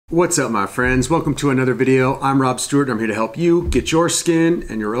What's up, my friends? Welcome to another video. I'm Rob Stuart. I'm here to help you get your skin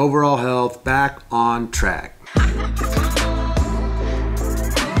and your overall health back on track.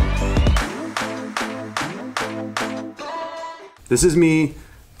 This is me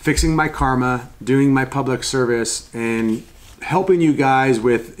fixing my karma, doing my public service, and helping you guys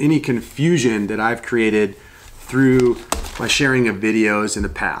with any confusion that I've created through my sharing of videos in the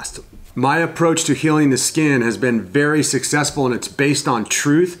past. My approach to healing the skin has been very successful, and it's based on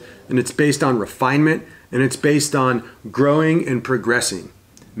truth, and it's based on refinement, and it's based on growing and progressing.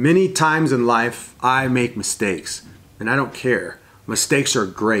 Many times in life, I make mistakes, and I don't care. Mistakes are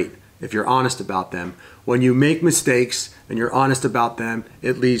great if you're honest about them. When you make mistakes and you're honest about them,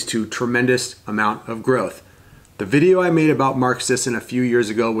 it leads to tremendous amount of growth. The video I made about Mark Sisson a few years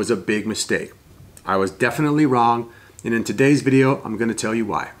ago was a big mistake. I was definitely wrong, and in today's video, I'm gonna tell you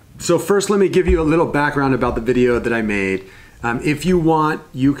why. So first, let me give you a little background about the video that I made. If you want,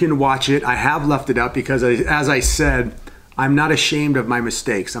 you can watch it. I have left it up because, as I said, I'm not ashamed of my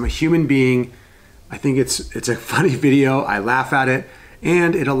mistakes. I'm a human being. I think it's a funny video. I laugh at it,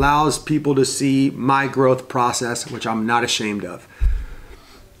 and it allows people to see my growth process, which I'm not ashamed of.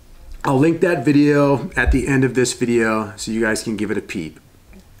 I'll link that video at the end of this video so you guys can give it a peep.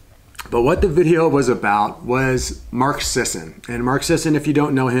 But what the video was about was Mark Sisson. And Mark Sisson, if you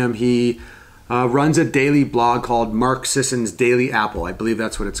don't know him, he runs a daily blog called Mark Sisson's Daily Apple. I believe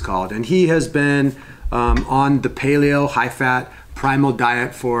that's what it's called. And he has been on the paleo, high-fat, primal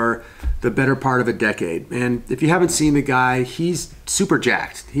diet for the better part of a decade. And if you haven't seen the guy, he's super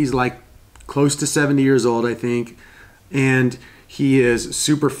jacked. He's like close to 70 years old, I think. And he is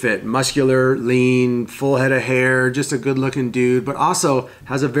super fit, muscular, lean, full head of hair, just a good looking dude, but also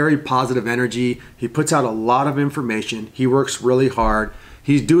has a very positive energy. He puts out a lot of information. He works really hard.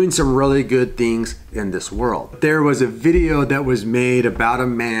 He's doing some really good things in this world. There was a video that was made about a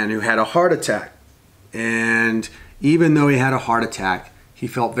man who had a heart attack. And even though he had a heart attack, he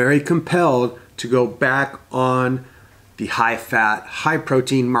felt very compelled to go back on the high fat, high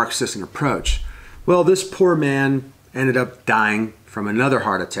protein Mark Sisson approach. Well, this poor man ended up dying from another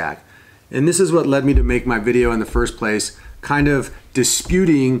heart attack. And this is what led me to make my video in the first place, kind of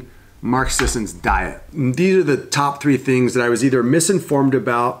disputing Mark Sisson's diet. And these are the top three things that I was either misinformed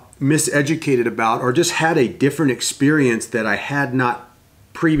about, miseducated about, or just had a different experience that I had not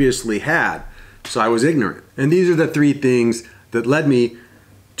previously had. So I was ignorant. And these are the three things that led me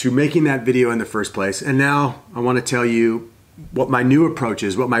to making that video in the first place. And now I want to tell you what my new approach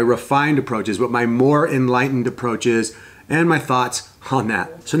is, what my refined approach is, what my more enlightened approach is, and my thoughts on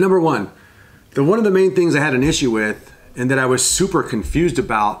that. So number one, one of the main things I had an issue with and that I was super confused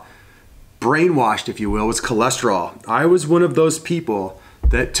about, brainwashed if you will, was cholesterol. I was one of those people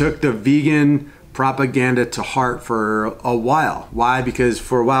that took the vegan propaganda to heart for a while. Why? Because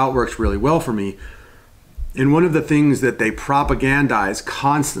for a while it worked really well for me. And one of the things that they propagandize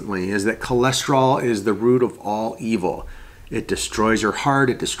constantly is that cholesterol is the root of all evil. It destroys your heart,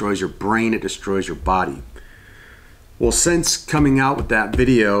 it destroys your brain, it destroys your body. Well, since coming out with that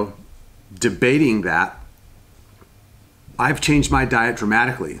video debating that, I've changed my diet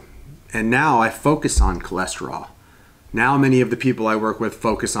dramatically. And now I focus on cholesterol. Now many of the people I work with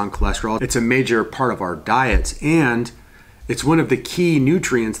focus on cholesterol. It's a major part of our diets, and it's one of the key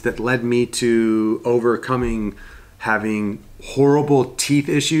nutrients that led me to overcoming having horrible teeth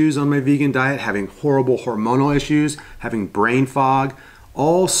issues on my vegan diet, having horrible hormonal issues, having brain fog.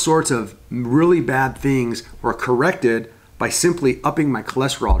 All sorts of really bad things were corrected by simply upping my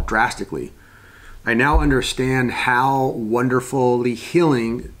cholesterol drastically. I now understand how wonderfully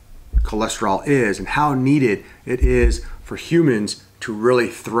healing cholesterol is and how needed it is for humans to really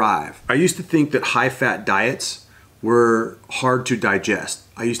thrive. I used to think that high-fat diets were hard to digest.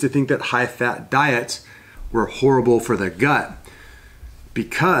 I used to think that high-fat diets were horrible for the gut,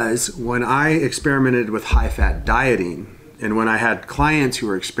 because when I experimented with high-fat dieting and when I had clients who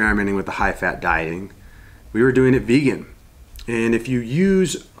were experimenting with the high-fat dieting, we were doing it vegan. And if you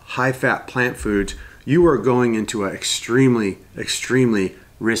use high-fat plant foods, you are going into an extremely, extremely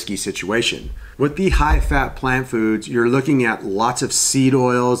risky situation. With the high-fat plant foods, you're looking at lots of seed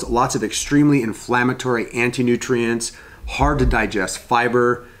oils, lots of extremely inflammatory anti-nutrients, hard to digest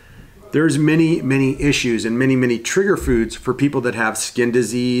fiber. There's many, many issues and many, many trigger foods for people that have skin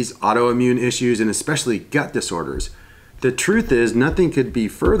disease, autoimmune issues, and especially gut disorders. The truth is, nothing could be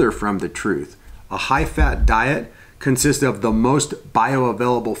further from the truth. A high-fat diet consists of the most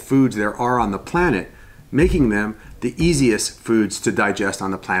bioavailable foods there are on the planet, making them the easiest foods to digest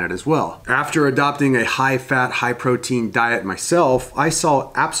on the planet as well. After adopting a high-fat, high-protein diet myself, I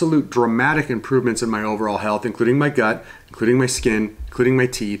saw absolute dramatic improvements in my overall health, including my gut, including my skin, including my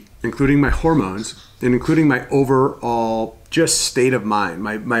teeth, including my hormones, and including my overall just state of mind.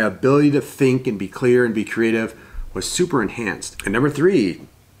 My ability to think and be clear and be creative was super enhanced. And number 3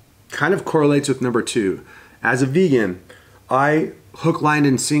 kind of correlates with number 2. As a vegan, I hook, line,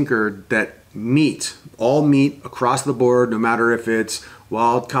 and sinker that meat, all meat across the board, no matter if it's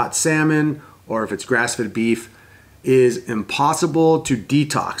wild-caught salmon or if it's grass-fed beef, is impossible to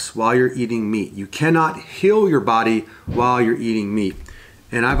detox while you're eating meat. You cannot heal your body while you're eating meat.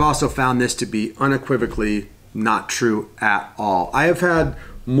 And I've also found this to be unequivocally not true at all. I have had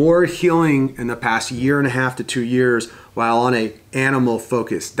more healing in the past 1.5 to 2 years while on a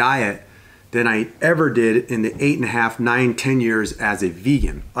animal-focused diet than I ever did in the 8.5, 9, 10 years as a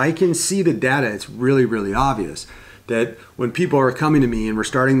vegan. I can see the data. It's really, really obvious that when people are coming to me and we're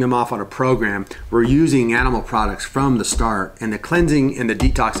starting them off on a program, we're using animal products from the start, and the cleansing and the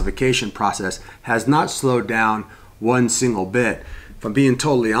detoxification process has not slowed down one single bit. If I'm being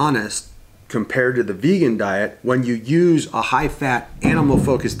totally honest, compared to the vegan diet, when you use a high-fat,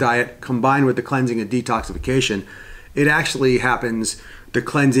 animal-focused diet combined with the cleansing and detoxification, it actually happens, the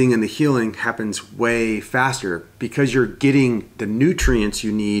cleansing and the healing happens way faster because you're getting the nutrients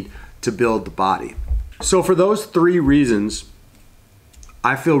you need to build the body. So for those 3 reasons,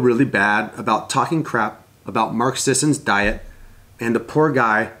 I feel really bad about talking crap about Mark Sisson's diet and the poor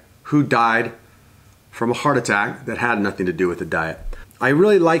guy who died from a heart attack that had nothing to do with the diet. I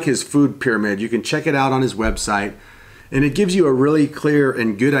really like his food pyramid. You can check it out on his website, and it gives you a really clear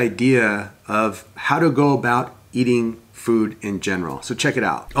and good idea of how to go about eating food in general. So check it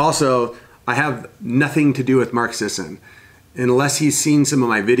out. Also, I have nothing to do with Mark Sisson. Unless he's seen some of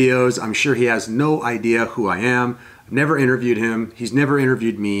my videos, I'm sure he has no idea who I am. I've never interviewed him. He's never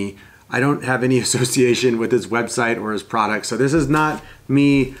interviewed me. I don't have any association with his website or his product. So this is not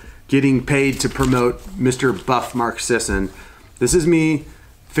me getting paid to promote Mr. Buff Mark Sisson. This is me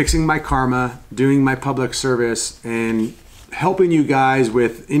fixing my karma, doing my public service, and helping you guys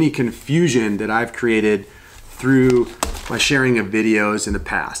with any confusion that I've created through my sharing of videos in the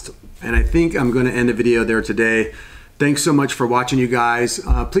past. And I think I'm going to end the video there today. Thanks so much for watching, you guys.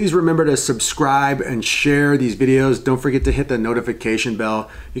 Please remember to subscribe and share these videos. Don't forget to hit the notification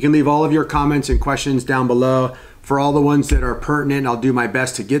bell. You can leave all of your comments and questions down below. For all the ones that are pertinent, I'll do my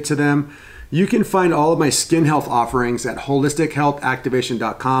best to get to them. You can find all of my skin health offerings at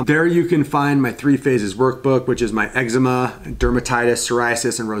holistichealthactivation.com. There you can find my 3 phases workbook, which is my eczema, dermatitis,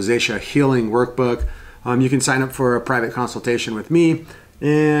 psoriasis, and rosacea healing workbook. You can sign up for a private consultation with me.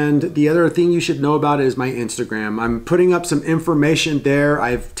 And the other thing you should know about is my Instagram. I'm putting up some information there.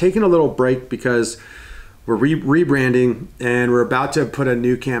 I've taken a little break because we're rebranding, and we're about to put a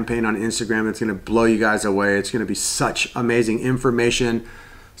new campaign on Instagram that's going to blow you guys away. It's going to be such amazing information.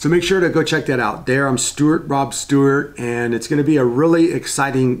 So make sure to go check that out. There, I'm Rob Stuart, and it's going to be a really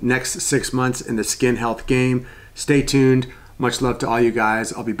exciting next 6 months in the skin health game. Stay tuned. Much love to all you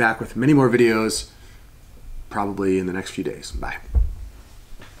guys. I'll be back with many more videos probably in the next few days. Bye.